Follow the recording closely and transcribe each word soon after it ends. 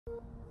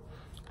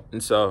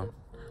And so,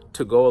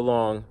 to go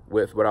along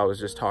with what I was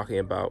just talking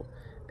about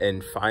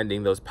and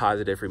finding those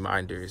positive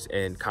reminders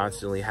and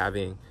constantly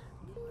having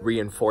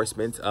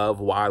reinforcements of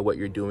why what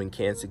you're doing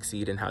can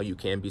succeed and how you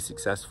can be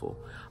successful,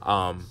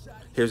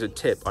 here's a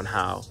tip on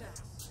how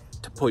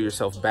to pull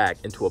yourself back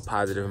into a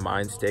positive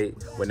mind state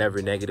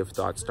whenever negative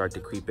thoughts start to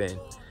creep in.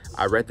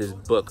 I read this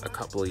book a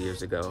couple of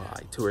years ago,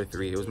 like 2 or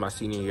 3. It was my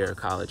senior year of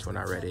college when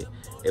I read it.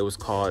 It was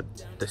called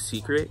The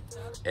Secret.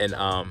 And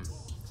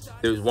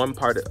there was one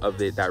part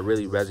of it that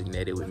really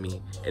resonated with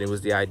me, and it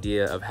was the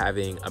idea of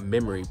having a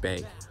memory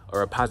bank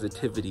or a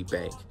positivity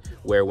bank,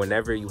 where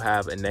whenever you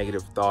have a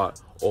negative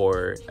thought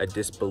or a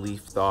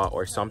disbelief thought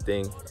or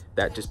something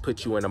that just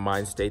puts you in a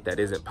mind state that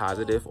isn't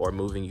positive or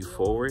moving you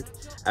forward,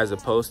 as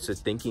opposed to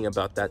thinking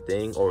about that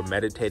thing or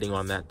meditating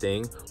on that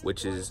thing,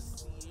 which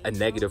is a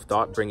negative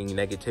thought bringing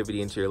negativity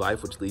into your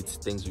life, which leads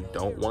to things you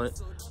don't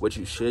want, what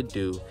you should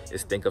do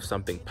is think of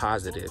something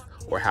positive,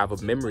 or have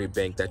a memory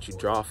bank that you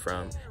draw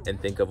from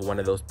and think of one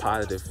of those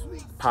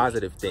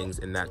positive things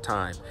in that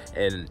time.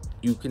 And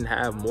you can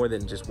have more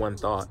than just one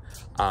thought.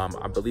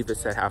 I believe it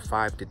said have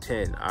 5 to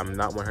 10. I'm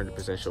not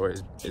 100% sure.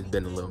 It's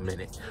been a little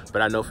minute,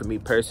 but I know for me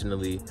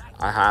personally,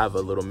 I have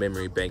a little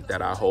memory bank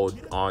that I hold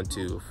on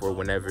to for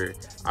whenever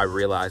I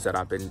realize that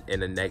I've been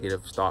in a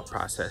negative thought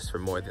process for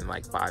more than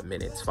like 5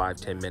 minutes,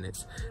 5-10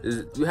 minutes.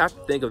 You have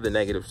to think of the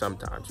negative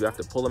sometimes. You have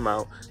to pull them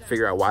out,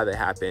 figure out why they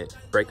happen,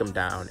 break them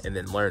down, and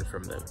then learn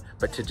from them.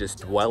 But to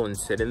just dwell and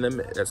sit in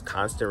them as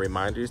constant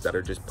reminders that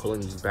are just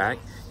pulling you back,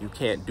 you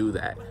can't do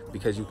that,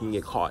 because you can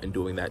get caught in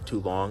doing that too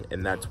long,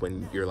 and that's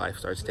when your life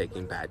starts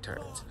taking bad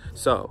turns.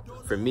 So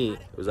for me,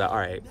 it was like, all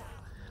right,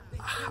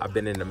 I've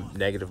been in a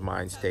negative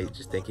mind state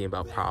just thinking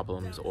about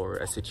problems or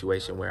a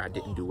situation where I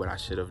didn't do what I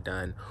should have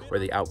done, or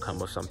the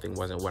outcome of something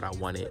wasn't what I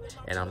wanted,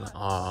 and I'm like,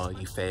 oh,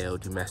 you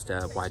failed, you messed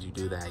up, why'd you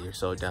do that, you're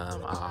so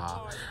dumb,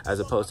 as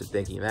opposed to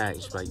thinking that,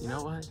 you're just like, you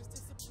know what,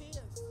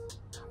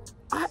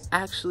 I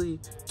actually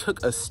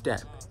took a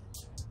step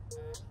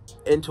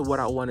into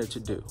what I wanted to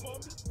do.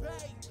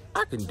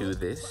 I can do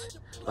this.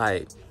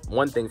 Like,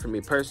 one thing for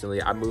me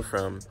personally, I moved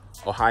from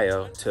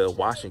Ohio to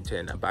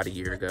Washington about a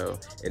year ago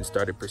and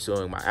started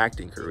pursuing my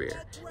acting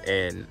career.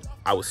 And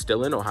I was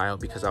still in Ohio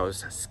because I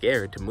was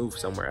scared to move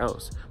somewhere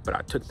else. But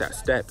I took that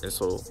step. And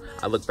so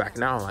I look back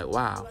now, I'm like,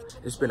 wow,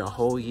 it's been a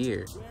whole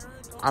year.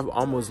 I've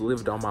almost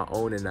lived on my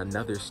own in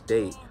another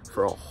state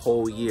for a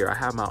whole year. I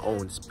have my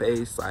own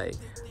space. Like,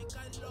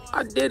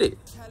 I did it.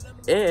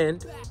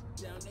 And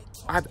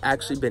I've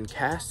actually been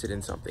casted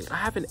in something. I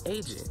have an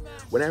agent.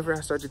 Whenever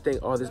I start to think,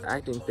 oh, this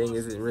acting thing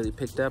isn't really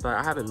picked up,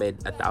 I haven't made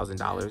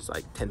 $1,000,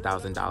 like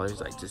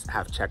 $10,000, like just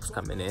have checks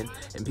coming in.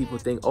 And people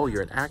think, oh,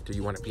 you're an actor,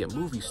 you want to be a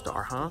movie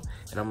star, huh?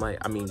 And I'm like,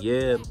 I mean,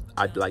 yeah,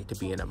 I'd like to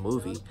be in a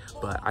movie,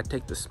 but I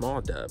take the small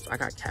dubs. I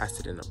got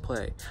casted in a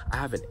play. I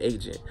have an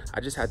agent.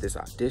 I just had this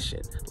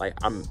audition. Like,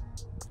 I'm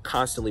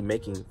constantly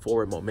making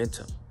forward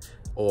momentum.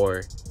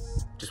 Or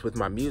just with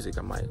my music,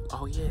 I'm like,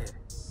 oh yeah,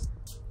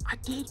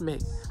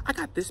 I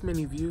got this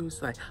many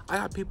views. Like, I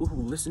got people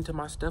who listen to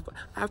my stuff.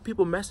 I have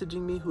people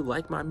messaging me who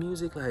like my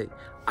music. Like,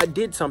 I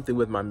did something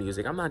with my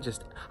music. I'm not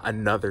just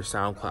another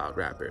SoundCloud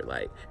rapper.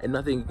 Like, and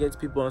nothing against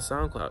people on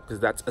SoundCloud, because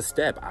that's a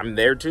step. I'm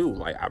there too.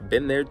 Like, I've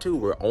been there too,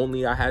 where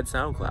only I had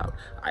SoundCloud.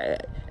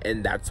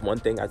 And that's one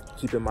thing I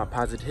keep in my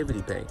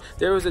positivity bank.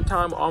 There was a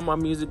time all my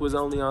music was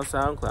only on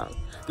SoundCloud.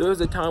 There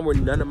was a time where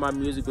none of my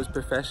music was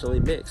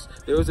professionally mixed.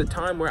 There was a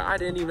time where I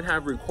didn't even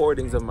have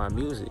recordings of my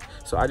music.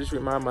 So I just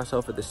remind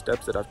myself of the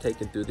steps that I've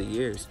taken through the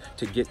years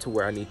to get to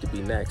where I need to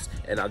be next.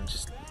 And I'll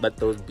just let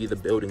those be the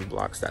building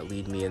blocks that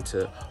lead me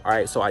into, all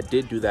right, so I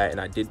did do that, and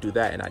I did do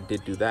that, and I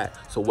did do that.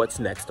 So what's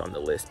next on the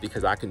list?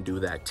 Because I can do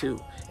that too.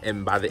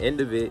 And by the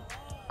end of it,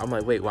 I'm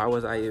like, wait, why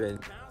was I even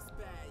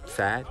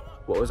sad?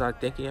 What was I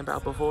thinking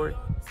about before?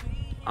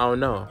 I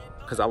don't know.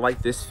 Because I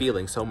like this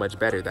feeling so much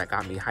better that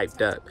got me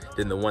hyped up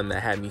than the one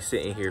that had me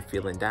sitting here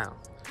feeling down.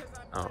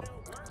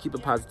 Keep a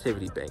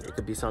positivity bank. It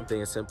could be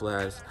something as simple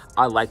as,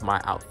 I like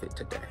my outfit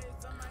today.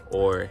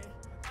 Or,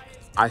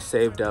 I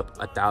saved up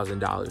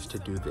 $1,000 to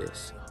do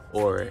this.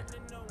 Or,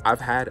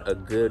 I've had a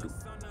good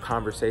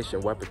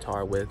conversation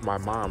repertoire with my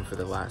mom for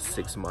the last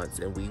 6 months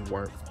and we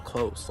weren't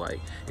close. Like,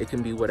 it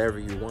can be whatever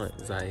you want.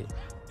 It's like,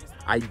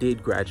 I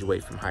did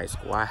graduate from high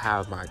school. I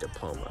have my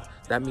diploma.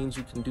 That means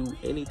you can do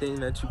anything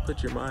that you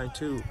put your mind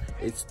to.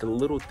 It's the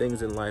little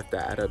things in life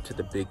that add up to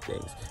the big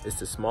things. It's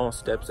the small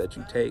steps that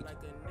you take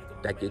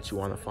that get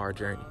you on a far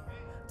journey.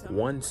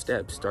 One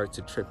step starts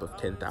a trip of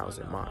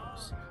 10,000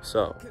 miles.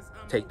 So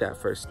take that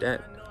first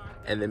step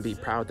and then be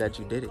proud that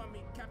you did it.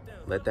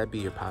 Let that be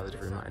your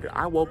positive reminder.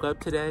 I woke up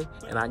today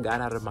and I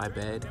got out of my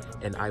bed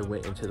and I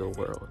went into the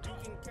world.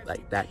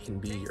 Like, that can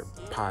be your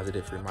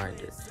positive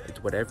reminder.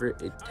 It's whatever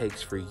it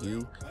takes for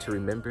you to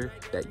remember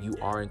that you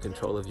are in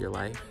control of your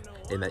life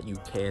and that you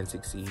can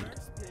succeed.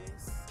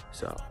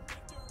 So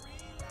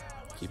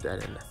keep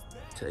that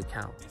into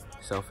account.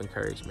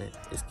 Self-encouragement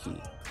is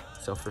key.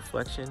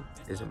 Self-reflection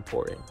is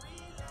important,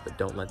 but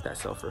don't let that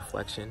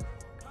self-reflection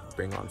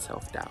bring on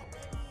self-doubt.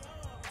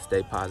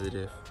 Stay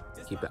positive.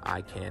 Keep an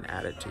I can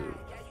attitude,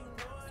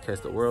 because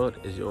the world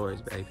is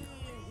yours, baby,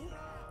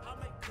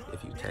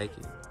 if you take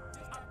it.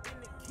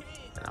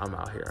 And I'm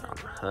out here on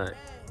the hunt.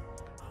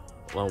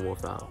 Lone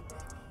Wolf out.